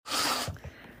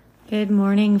Good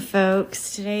morning,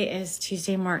 folks. Today is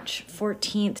Tuesday, March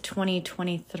 14th,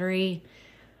 2023.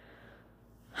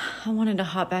 I wanted to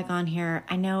hop back on here.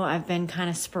 I know I've been kind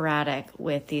of sporadic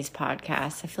with these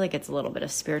podcasts. I feel like it's a little bit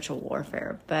of spiritual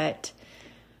warfare, but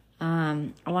I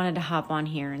wanted to hop on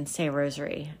here and say a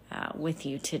rosary with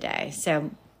you today. So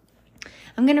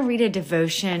I'm going to read a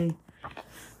devotion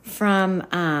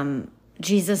from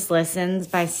Jesus Listens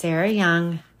by Sarah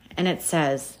Young, and it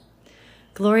says,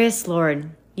 "Glorious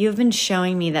Lord, you have been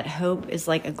showing me that hope is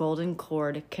like a golden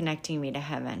cord connecting me to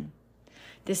heaven.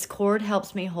 This cord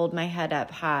helps me hold my head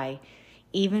up high,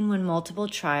 even when multiple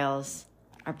trials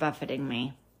are buffeting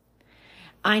me.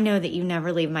 I know that you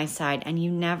never leave my side and you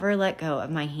never let go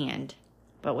of my hand.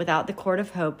 But without the cord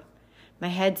of hope, my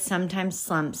head sometimes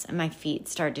slumps and my feet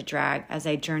start to drag as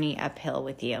I journey uphill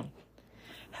with you.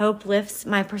 Hope lifts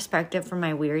my perspective from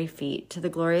my weary feet to the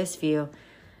glorious view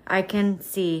I can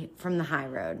see from the high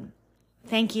road.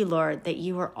 Thank you, Lord, that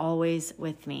you are always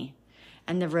with me,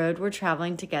 and the road we're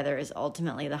traveling together is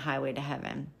ultimately the highway to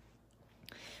heaven.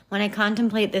 When I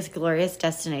contemplate this glorious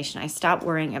destination, I stop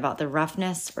worrying about the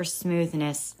roughness or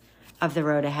smoothness of the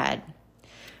road ahead.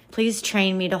 Please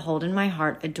train me to hold in my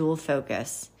heart a dual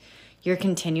focus, your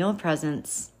continual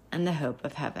presence and the hope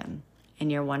of heaven.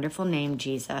 In your wonderful name,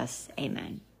 Jesus,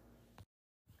 amen."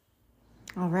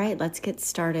 All right, let's get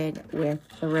started with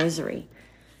the rosary.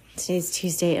 Today's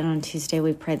Tuesday, and on Tuesday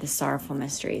we pray the Sorrowful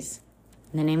Mysteries.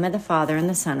 In the name of the Father, and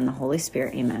the Son, and the Holy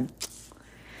Spirit, amen.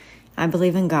 I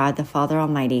believe in God, the Father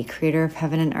Almighty, creator of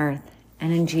heaven and earth,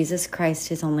 and in Jesus Christ,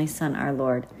 his only Son, our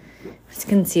Lord, who was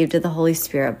conceived of the Holy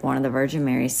Spirit, born of the Virgin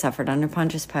Mary, suffered under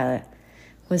Pontius Pilate,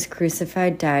 was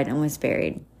crucified, died, and was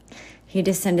buried. He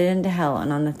descended into hell,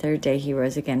 and on the third day he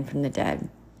rose again from the dead.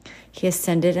 He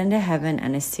ascended into heaven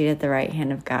and is seated at the right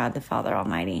hand of God, the Father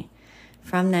Almighty.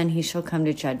 From then he shall come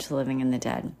to judge the living and the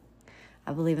dead.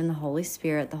 I believe in the Holy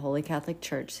Spirit, the Holy Catholic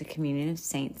Church, the communion of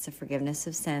saints, the forgiveness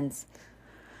of sins,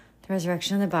 the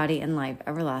resurrection of the body, and life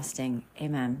everlasting.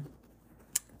 Amen.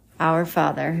 Our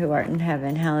Father, who art in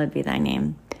heaven, hallowed be thy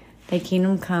name. Thy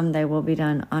kingdom come, thy will be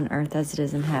done on earth as it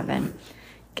is in heaven.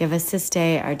 Give us this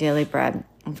day our daily bread,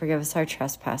 and forgive us our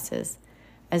trespasses,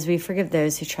 as we forgive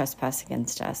those who trespass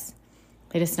against us.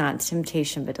 Lead us not into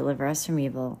temptation, but deliver us from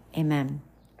evil. Amen.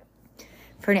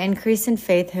 For an increase in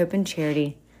faith, hope, and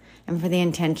charity, and for the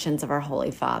intentions of our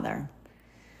Holy Father.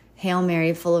 Hail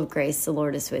Mary, full of grace, the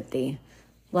Lord is with thee.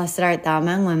 Blessed art thou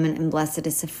among women, and blessed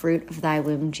is the fruit of thy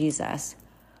womb, Jesus.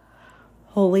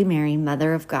 Holy Mary,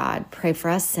 Mother of God, pray for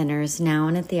us sinners, now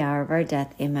and at the hour of our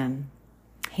death. Amen.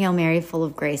 Hail Mary, full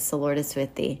of grace, the Lord is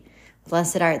with thee.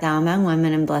 Blessed art thou among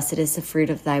women, and blessed is the fruit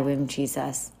of thy womb,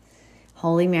 Jesus.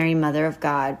 Holy Mary, Mother of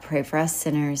God, pray for us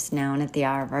sinners, now and at the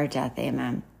hour of our death.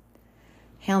 Amen.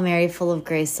 Hail Mary, full of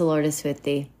grace, the Lord is with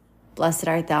thee. Blessed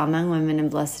art thou among women,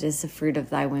 and blessed is the fruit of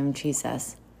thy womb,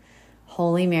 Jesus.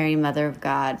 Holy Mary, Mother of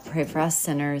God, pray for us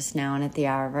sinners, now and at the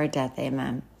hour of our death.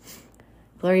 Amen.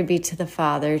 Glory be to the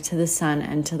Father, to the Son,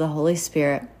 and to the Holy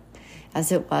Spirit,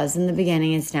 as it was in the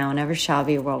beginning, is now, and ever shall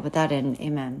be, world without end.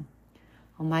 Amen.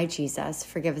 O my Jesus,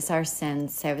 forgive us our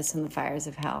sins, save us from the fires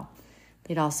of hell.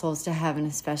 Lead all souls to heaven,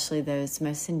 especially those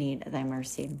most in need of thy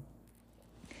mercy.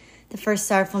 The first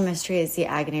sorrowful mystery is the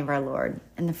agony of our Lord,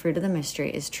 and the fruit of the mystery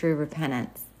is true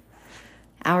repentance.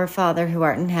 Our Father, who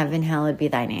art in heaven, hallowed be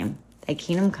thy name. Thy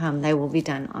kingdom come, thy will be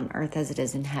done on earth as it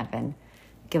is in heaven.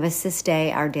 Give us this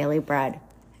day our daily bread,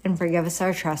 and forgive us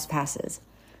our trespasses,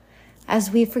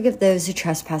 as we forgive those who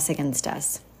trespass against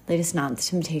us. Lead us not into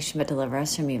temptation, but deliver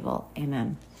us from evil.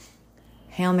 Amen.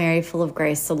 Hail Mary, full of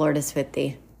grace, the Lord is with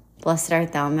thee. Blessed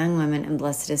art thou among women, and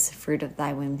blessed is the fruit of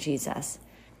thy womb, Jesus.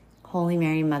 Holy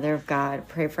Mary, Mother of God,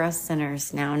 pray for us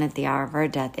sinners, now and at the hour of our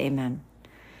death. Amen.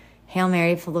 Hail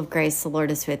Mary, full of grace, the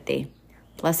Lord is with thee.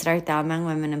 Blessed art thou among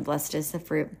women, and blessed is the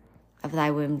fruit of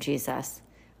thy womb, Jesus.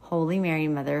 Holy Mary,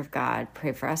 Mother of God,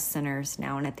 pray for us sinners,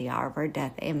 now and at the hour of our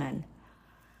death. Amen.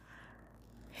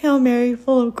 Hail Mary,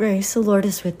 full of grace, the Lord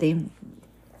is with thee.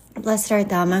 Blessed art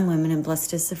thou among women, and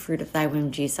blessed is the fruit of thy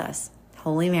womb, Jesus.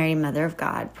 Holy Mary, Mother of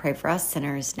God, pray for us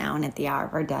sinners, now and at the hour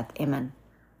of our death. Amen.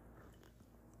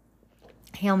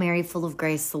 Hail Mary, full of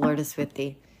grace, the Lord is with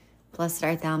thee. Blessed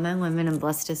art thou among women, and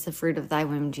blessed is the fruit of thy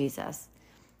womb, Jesus.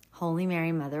 Holy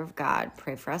Mary, Mother of God,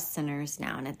 pray for us sinners,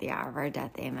 now and at the hour of our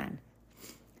death. Amen.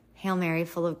 Hail Mary,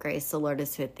 full of grace, the Lord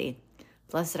is with thee.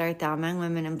 Blessed art thou among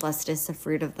women, and blessed is the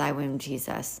fruit of thy womb,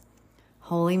 Jesus.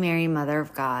 Holy Mary, Mother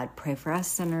of God, pray for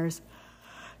us sinners,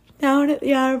 now and at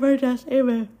the hour of our death.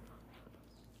 Amen.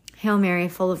 Hail Mary,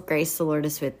 full of grace, the Lord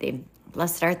is with thee.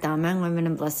 Blessed art thou among women,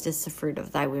 and blessed is the fruit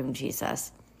of thy womb,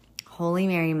 Jesus. Holy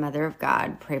Mary, Mother of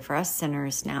God, pray for us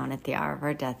sinners, now and at the hour of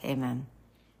our death. Amen.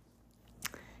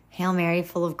 Hail Mary,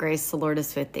 full of grace, the Lord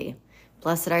is with thee.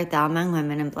 Blessed art thou among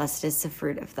women, and blessed is the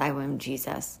fruit of thy womb,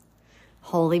 Jesus.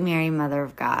 Holy Mary, Mother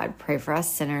of God, pray for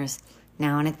us sinners,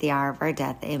 now and at the hour of our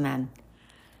death. Amen.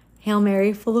 Hail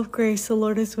Mary, full of grace, the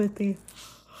Lord is with thee.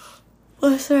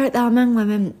 Blessed art thou among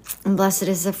women, and blessed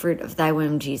is the fruit of thy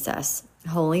womb, Jesus.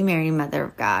 Holy Mary, Mother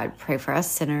of God, pray for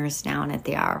us sinners, now and at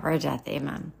the hour of our death.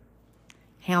 Amen.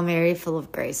 Hail Mary, full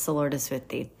of grace, the Lord is with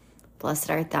thee.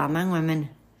 Blessed art thou among women,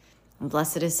 and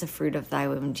blessed is the fruit of thy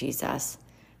womb, Jesus.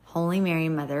 Holy Mary,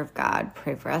 Mother of God,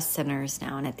 pray for us sinners,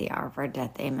 now and at the hour of our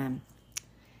death. Amen.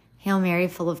 Hail Mary,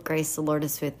 full of grace, the Lord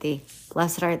is with thee.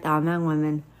 Blessed art thou among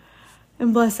women,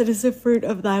 and blessed is the fruit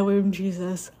of thy womb,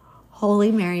 Jesus.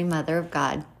 Holy Mary, Mother of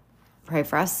God, pray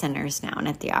for us sinners, now and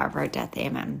at the hour of our death.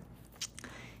 Amen.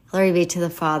 Glory be to the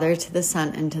Father, to the Son,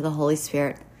 and to the Holy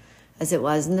Spirit, as it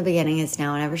was in the beginning, is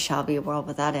now, and ever shall be, a world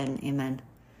without end. Amen.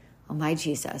 O my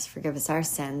Jesus, forgive us our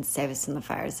sins, save us from the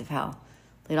fires of hell.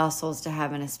 Lead all souls to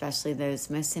heaven, especially those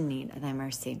most in need of thy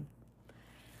mercy.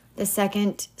 The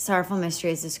second sorrowful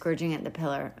mystery is the scourging at the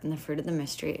pillar, and the fruit of the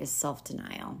mystery is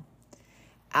self-denial.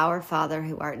 Our Father,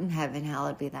 who art in heaven,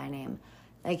 hallowed be thy name.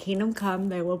 Thy kingdom come,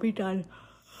 thy will be done,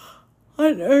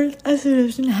 on earth as it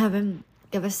is in heaven.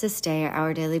 Give us this day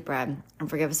our daily bread, and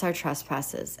forgive us our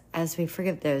trespasses, as we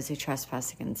forgive those who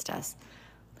trespass against us.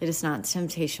 Lead us not into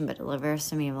temptation, but deliver us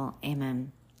from evil.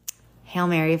 Amen. Hail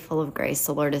Mary, full of grace,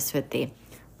 the Lord is with thee.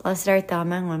 Blessed art thou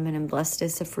among women, and blessed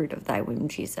is the fruit of thy womb,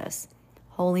 Jesus.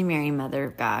 Holy Mary, Mother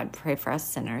of God, pray for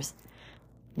us sinners,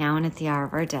 now and at the hour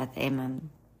of our death.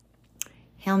 Amen.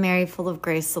 Hail Mary, full of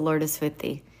grace, the Lord is with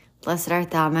thee. Blessed art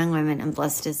thou among women, and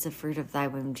blessed is the fruit of thy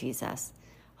womb, Jesus.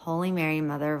 Holy Mary,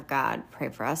 Mother of God, pray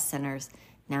for us sinners,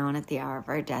 now and at the hour of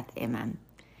our death. Amen.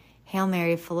 Hail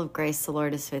Mary, full of grace, the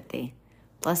Lord is with thee.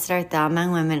 Blessed art thou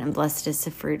among women, and blessed is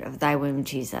the fruit of thy womb,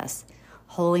 Jesus.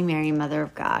 Holy Mary, Mother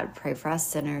of God, pray for us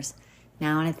sinners,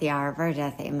 now and at the hour of our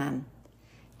death. Amen.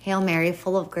 Hail Mary,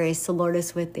 full of grace, the Lord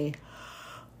is with thee.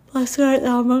 Blessed art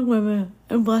thou among women,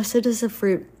 and blessed is the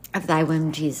fruit of thy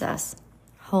womb, Jesus.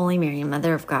 Holy Mary,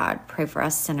 Mother of God, pray for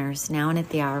us sinners, now and at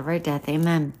the hour of our death.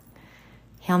 Amen.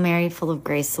 Hail Mary, full of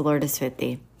grace, the Lord is with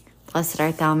thee. Blessed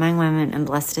art thou among women, and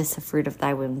blessed is the fruit of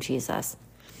thy womb, Jesus.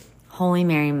 Holy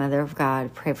Mary, Mother of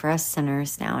God, pray for us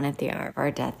sinners, now and at the hour of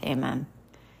our death. Amen.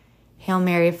 Hail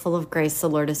Mary, full of grace, the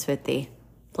Lord is with thee.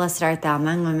 Blessed art thou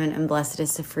among women, and blessed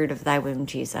is the fruit of thy womb,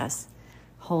 Jesus.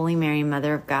 Holy Mary,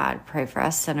 Mother of God, pray for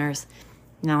us sinners,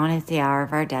 now and at the hour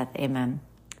of our death. Amen.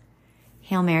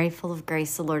 Hail Mary, full of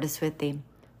grace, the Lord is with thee.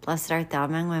 Blessed art thou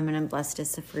among women, and blessed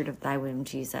is the fruit of thy womb,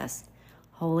 Jesus.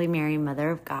 Holy Mary, Mother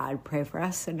of God, pray for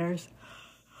us sinners,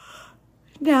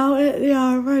 now and at the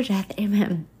hour of our death.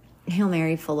 Amen. Hail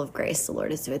Mary, full of grace, the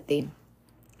Lord is with thee.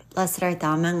 Blessed art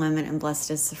thou among women, and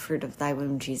blessed is the fruit of thy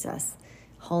womb, Jesus.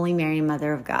 Holy Mary,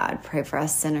 Mother of God, pray for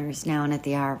us sinners, now and at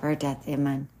the hour of our death.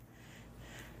 Amen.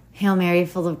 Hail Mary,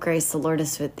 full of grace, the Lord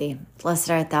is with thee. Blessed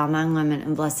art thou among women,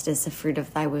 and blessed is the fruit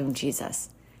of thy womb, Jesus.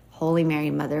 Holy Mary,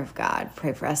 Mother of God,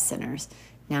 pray for us sinners,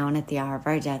 now and at the hour of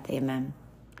our death. Amen.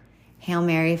 Hail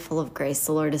Mary, full of grace,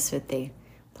 the Lord is with thee.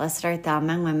 Blessed art thou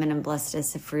among women, and blessed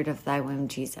is the fruit of thy womb,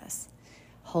 Jesus.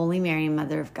 Holy Mary,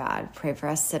 Mother of God, pray for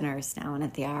us sinners, now and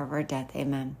at the hour of our death.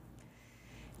 Amen.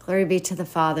 Glory be to the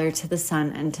Father, to the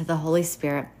Son, and to the Holy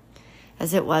Spirit,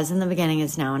 as it was in the beginning,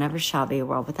 is now, and ever shall be, a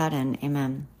world without end.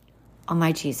 Amen. O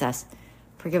my Jesus,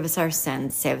 forgive us our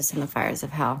sins, save us from the fires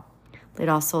of hell. Lead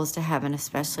all souls to heaven,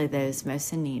 especially those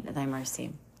most in need of thy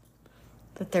mercy.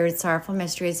 The third sorrowful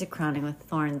mystery is the crowning with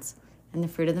thorns, and the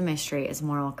fruit of the mystery is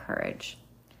moral courage.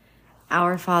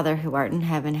 Our Father, who art in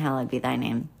heaven, hallowed be thy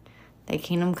name. Thy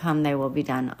kingdom come, thy will be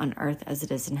done, on earth as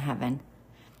it is in heaven.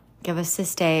 Give us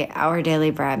this day our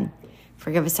daily bread.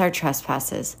 Forgive us our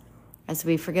trespasses, as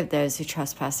we forgive those who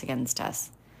trespass against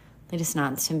us. Lead us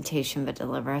not into temptation, but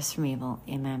deliver us from evil.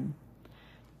 Amen.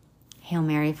 Hail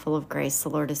Mary, full of grace, the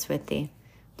Lord is with thee.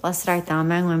 Blessed art thou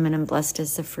among women, and blessed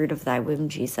is the fruit of thy womb,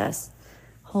 Jesus.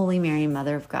 Holy Mary,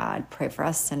 Mother of God, pray for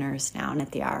us sinners, now and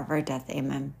at the hour of our death.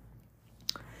 Amen.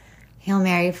 Hail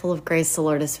Mary, full of grace, the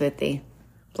Lord is with thee.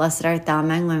 Blessed art thou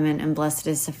among women, and blessed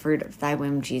is the fruit of thy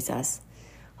womb, Jesus.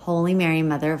 Holy Mary,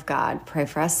 Mother of God, pray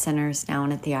for us sinners, now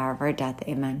and at the hour of our death.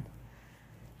 Amen.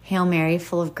 Hail Mary,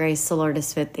 full of grace, the Lord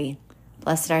is with thee.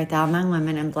 Blessed art thou among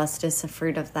women, and blessed is the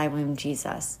fruit of thy womb,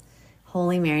 Jesus.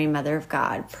 Holy Mary, Mother of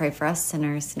God, pray for us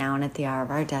sinners, now and at the hour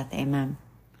of our death. Amen.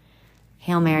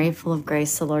 Hail Mary, full of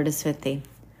grace, the Lord is with thee.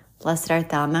 Blessed art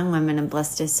thou among women, and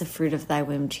blessed is the fruit of thy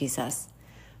womb, Jesus.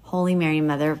 Holy Mary,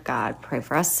 Mother of God, pray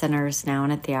for us sinners, now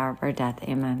and at the hour of our death.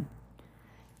 Amen.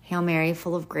 Hail Mary,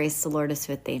 full of grace, the Lord is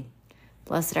with thee.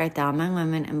 Blessed art thou among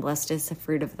women, and blessed is the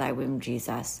fruit of thy womb,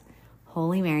 Jesus.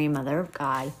 Holy Mary, Mother of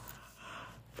God,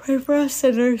 pray for us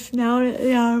sinners, now and at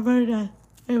the hour of our death.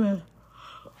 Amen.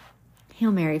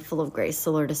 Hail Mary, full of grace,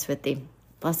 the Lord is with thee.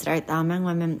 Blessed art thou among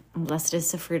women, and blessed is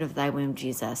the fruit of thy womb,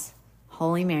 Jesus.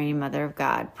 Holy Mary, Mother of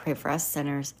God, pray for us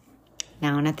sinners,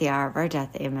 now and at the hour of our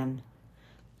death. Amen.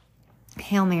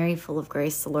 Hail Mary, full of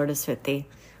grace, the Lord is with thee.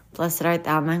 Blessed art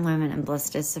thou among women, and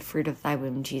blessed is the fruit of thy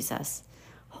womb, Jesus.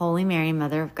 Holy Mary,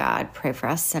 Mother of God, pray for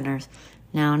us sinners,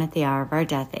 now and at the hour of our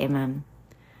death. Amen.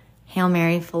 Hail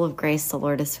Mary, full of grace, the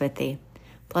Lord is with thee.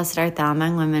 Blessed art thou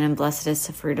among women, and blessed is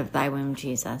the fruit of thy womb,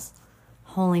 Jesus.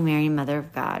 Holy Mary, Mother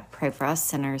of God, pray for us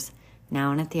sinners,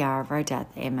 now and at the hour of our death.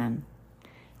 Amen.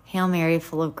 Hail Mary,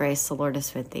 full of grace, the Lord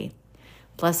is with thee.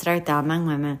 Blessed art thou among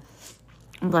women,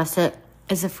 and blessed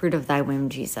is the fruit of thy womb,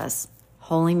 Jesus.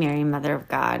 Holy Mary, Mother of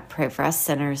God, pray for us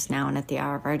sinners, now and at the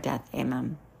hour of our death.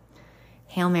 Amen.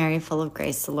 Hail Mary, full of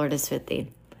grace, the Lord is with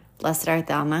thee. Blessed art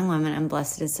thou among women, and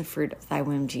blessed is the fruit of thy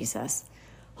womb, Jesus.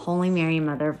 Holy Mary,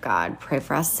 Mother of God, pray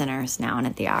for us sinners, now and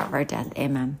at the hour of our death.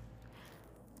 Amen.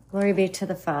 Glory be to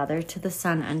the Father, to the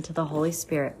Son, and to the Holy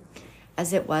Spirit,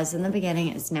 as it was in the beginning,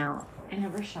 is now, and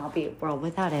ever shall be, world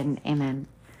without end. Amen.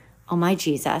 O my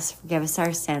Jesus, forgive us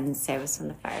our sins, save us from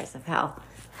the fires of hell.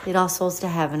 Lead all souls to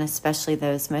heaven, especially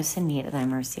those most in need of thy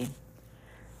mercy.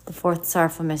 The fourth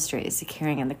sorrowful mystery is the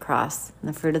carrying of the cross, and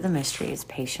the fruit of the mystery is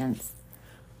patience.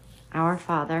 Our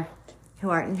Father,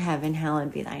 who art in heaven,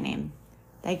 hallowed be thy name.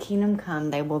 Thy kingdom come,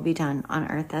 thy will be done, on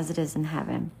earth as it is in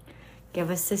heaven.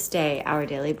 Give us this day our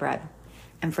daily bread,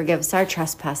 and forgive us our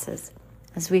trespasses,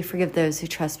 as we forgive those who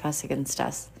trespass against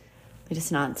us. Lead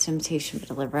us not into temptation, but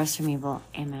deliver us from evil.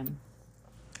 Amen.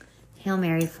 Hail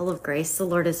Mary, full of grace, the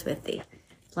Lord is with thee.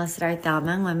 Blessed art thou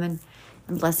among women,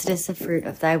 and blessed is the fruit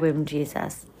of thy womb,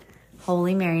 Jesus.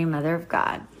 Holy Mary, Mother of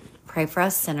God, pray for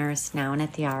us sinners, now and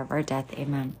at the hour of our death.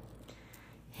 Amen.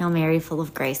 Hail Mary, full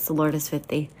of grace, the Lord is with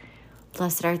thee.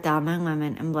 Blessed art thou among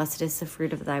women, and blessed is the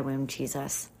fruit of thy womb,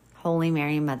 Jesus. Holy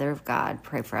Mary, Mother of God,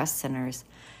 pray for us sinners,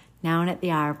 now and at the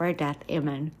hour of our death.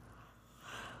 Amen.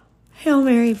 Hail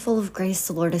Mary, full of grace,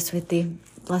 the Lord is with thee.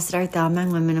 Blessed art thou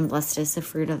among women, and blessed is the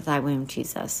fruit of thy womb,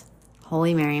 Jesus.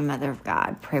 Holy Mary, Mother of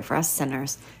God, pray for us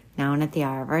sinners, now and at the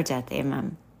hour of our death.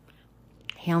 Amen.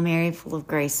 Hail Mary, full of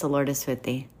grace, the Lord is with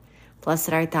thee.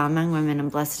 Blessed art thou among women,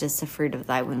 and blessed is the fruit of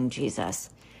thy womb,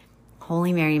 Jesus.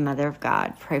 Holy Mary, Mother of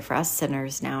God, pray for us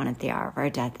sinners, now and at the hour of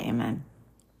our death. Amen.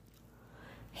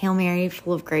 Hail Mary,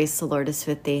 full of grace, the Lord is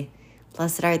with thee.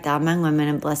 Blessed art thou among women,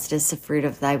 and blessed is the fruit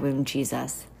of thy womb,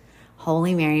 Jesus.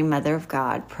 Holy Mary, Mother of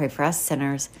God, pray for us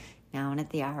sinners, now and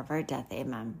at the hour of our death.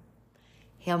 Amen.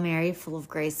 Hail Mary, full of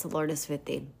grace, the Lord is with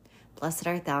thee. Blessed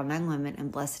art thou among women,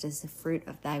 and blessed is the fruit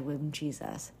of thy womb,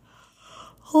 Jesus.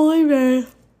 Holy Mary,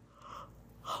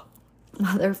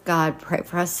 Mother of God, pray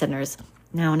for us sinners,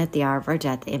 now and at the hour of our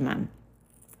death. Amen.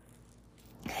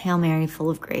 Hail Mary, full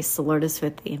of grace, the Lord is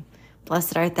with thee.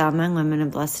 Blessed art thou among women,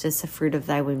 and blessed is the fruit of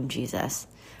thy womb, Jesus.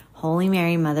 Holy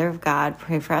Mary, Mother of God,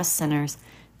 pray for us sinners,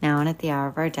 now and at the hour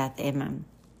of our death. Amen.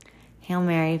 Hail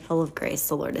Mary, full of grace,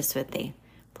 the Lord is with thee.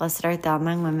 Blessed art thou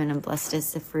among women, and blessed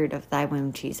is the fruit of thy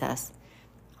womb, Jesus.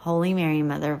 Holy Mary,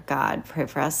 Mother of God, pray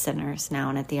for us sinners, now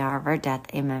and at the hour of our death.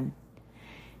 Amen.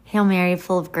 Hail Mary,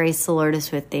 full of grace, the Lord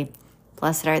is with thee.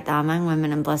 Blessed art thou among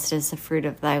women, and blessed is the fruit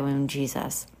of thy womb,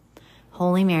 Jesus.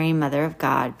 Holy Mary, Mother of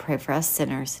God, pray for us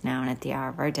sinners, now and at the hour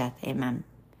of our death. Amen.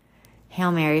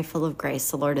 Hail Mary, full of grace,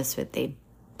 the Lord is with thee.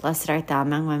 Blessed art thou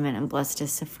among women, and blessed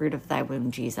is the fruit of thy womb,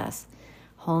 Jesus.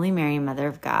 Holy Mary, Mother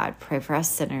of God, pray for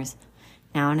us sinners,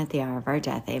 now and at the hour of our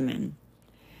death. Amen.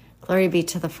 Glory be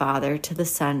to the Father, to the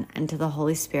Son, and to the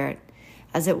Holy Spirit,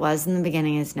 as it was in the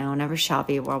beginning, is now, and ever shall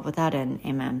be, world without end.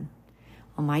 Amen.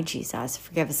 O my Jesus,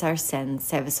 forgive us our sins,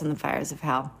 save us from the fires of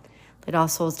hell. Lead all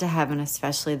souls to heaven,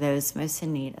 especially those most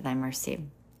in need of thy mercy.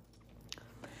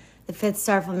 The fifth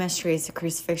sorrowful mystery is the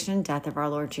crucifixion and death of our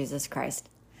Lord Jesus Christ,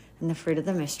 and the fruit of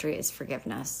the mystery is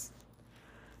forgiveness.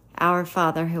 Our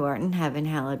Father, who art in heaven,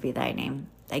 hallowed be thy name.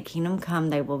 Thy kingdom come,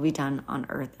 thy will be done on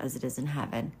earth as it is in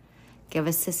heaven. Give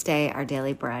us this day our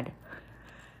daily bread,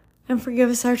 and forgive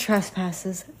us our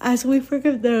trespasses, as we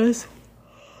forgive those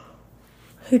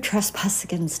who trespass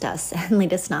against us. And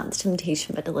lead us not into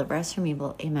temptation, but deliver us from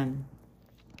evil. Amen.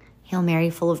 Hail Mary,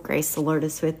 full of grace, the Lord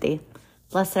is with thee.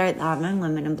 Blessed art thou among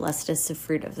women, and blessed is the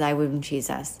fruit of thy womb,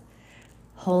 Jesus.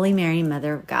 Holy Mary,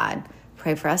 Mother of God,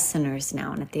 pray for us sinners,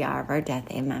 now and at the hour of our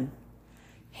death. Amen.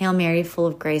 Hail Mary, full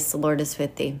of grace, the Lord is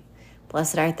with thee.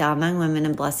 Blessed art thou among women,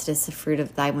 and blessed is the fruit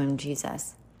of thy womb,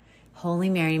 Jesus. Holy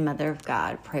Mary, Mother of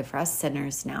God, pray for us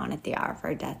sinners, now and at the hour of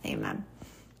our death. Amen.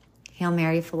 Hail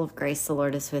Mary, full of grace, the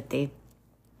Lord is with thee.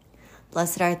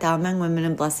 Blessed art thou among women,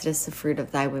 and blessed is the fruit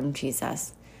of thy womb,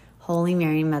 Jesus. Holy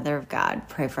Mary, Mother of God,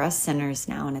 pray for us sinners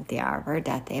now and at the hour of our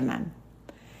death. Amen.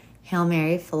 Hail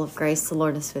Mary, full of grace, the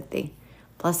Lord is with thee.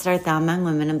 Blessed art thou among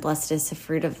women, and blessed is the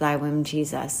fruit of thy womb,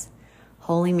 Jesus.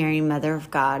 Holy Mary, Mother of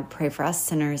God, pray for us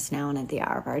sinners now and at the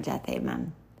hour of our death.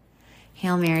 Amen.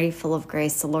 Hail Mary, full of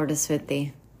grace, the Lord is with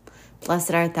thee.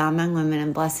 Blessed art thou among women,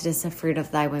 and blessed is the fruit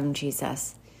of thy womb,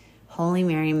 Jesus. Holy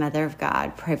Mary, Mother of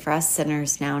God, pray for us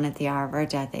sinners now and at the hour of our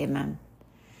death. Amen.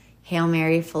 Hail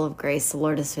Mary, full of grace, the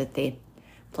Lord is with thee.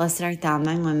 Blessed art thou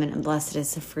among women, and blessed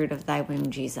is the fruit of thy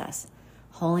womb, Jesus.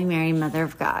 Holy Mary, Mother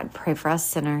of God, pray for us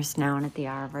sinners now and at the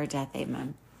hour of our death.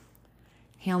 Amen.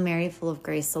 Hail Mary, full of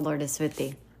grace, the Lord is with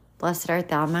thee. Blessed art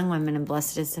thou among women, and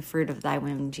blessed is the fruit of thy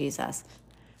womb, Jesus.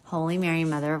 Holy Mary,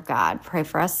 Mother of God, pray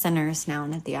for us sinners now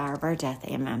and at the hour of our death.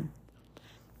 Amen.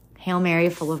 Hail Mary,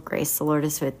 full of grace, the Lord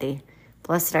is with thee.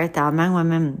 Blessed art thou among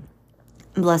women,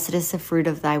 and blessed is the fruit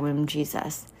of thy womb,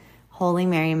 Jesus. Holy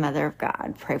Mary, Mother of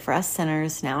God, pray for us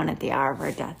sinners now and at the hour of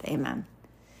our death. Amen.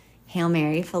 Hail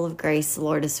Mary, full of grace, the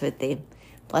Lord is with thee.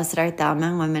 Blessed art thou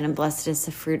among women, and blessed is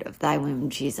the fruit of thy womb,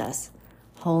 Jesus.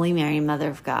 Holy Mary, Mother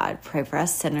of God, pray for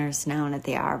us sinners now and at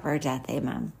the hour of our death.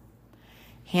 Amen.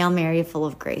 Hail Mary, full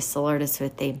of grace, the Lord is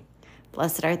with thee.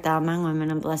 Blessed art thou among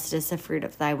women, and blessed is the fruit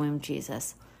of thy womb,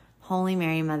 Jesus. Holy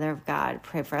Mary, Mother of God,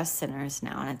 pray for us sinners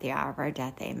now and at the hour of our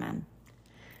death. Amen.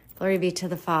 Glory be to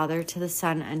the Father, to the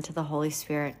Son, and to the Holy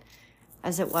Spirit,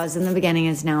 as it was in the beginning,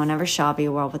 is now, and ever shall be,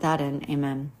 world without end.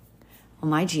 Amen. O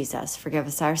my Jesus, forgive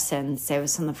us our sins, save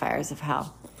us from the fires of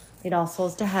hell. Lead all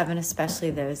souls to heaven,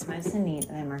 especially those most in need of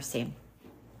thy mercy.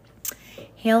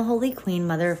 Hail, Holy Queen,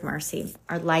 Mother of Mercy,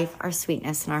 our life, our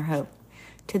sweetness, and our hope.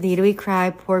 To thee do we cry,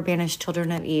 poor banished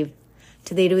children of Eve.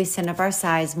 To thee do we send up our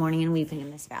sighs, mourning and weeping in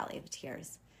this valley of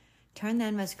tears. Turn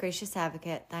then, most gracious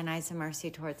advocate, thine eyes of mercy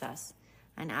towards us,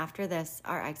 and after this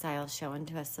our exile show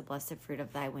unto us the blessed fruit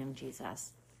of thy womb,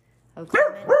 Jesus. O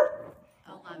clement,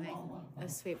 O loving, O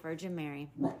sweet Virgin Mary,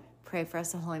 pray for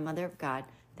us, O Holy Mother of God,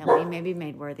 that we may be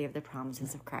made worthy of the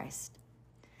promises of Christ.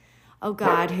 O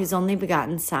God, whose only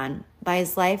begotten Son, by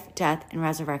his life, death, and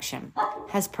resurrection,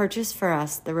 has purchased for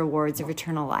us the rewards of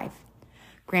eternal life,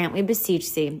 grant, we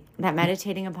beseech thee, that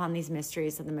meditating upon these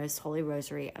mysteries of the most holy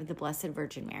rosary of the Blessed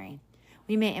Virgin Mary,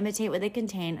 we may imitate what they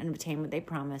contain and obtain what they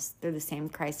promise, through the same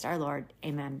Christ our Lord.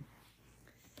 Amen.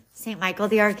 Saint Michael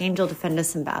the Archangel, defend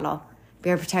us in battle. Be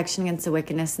our protection against the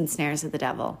wickedness and snares of the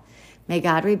devil. May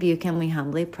God rebuke him, we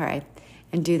humbly pray.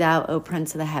 And do thou, O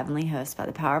Prince of the heavenly host, by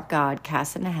the power of God,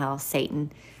 cast into hell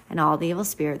Satan and all the evil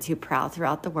spirits who prowl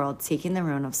throughout the world, seeking the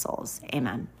ruin of souls.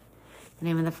 Amen. In the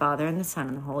name of the Father, and the Son,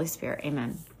 and the Holy Spirit.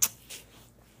 Amen.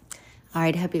 All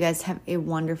right, hope you guys have a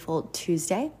wonderful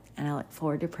Tuesday, and I look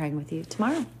forward to praying with you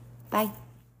tomorrow. Bye.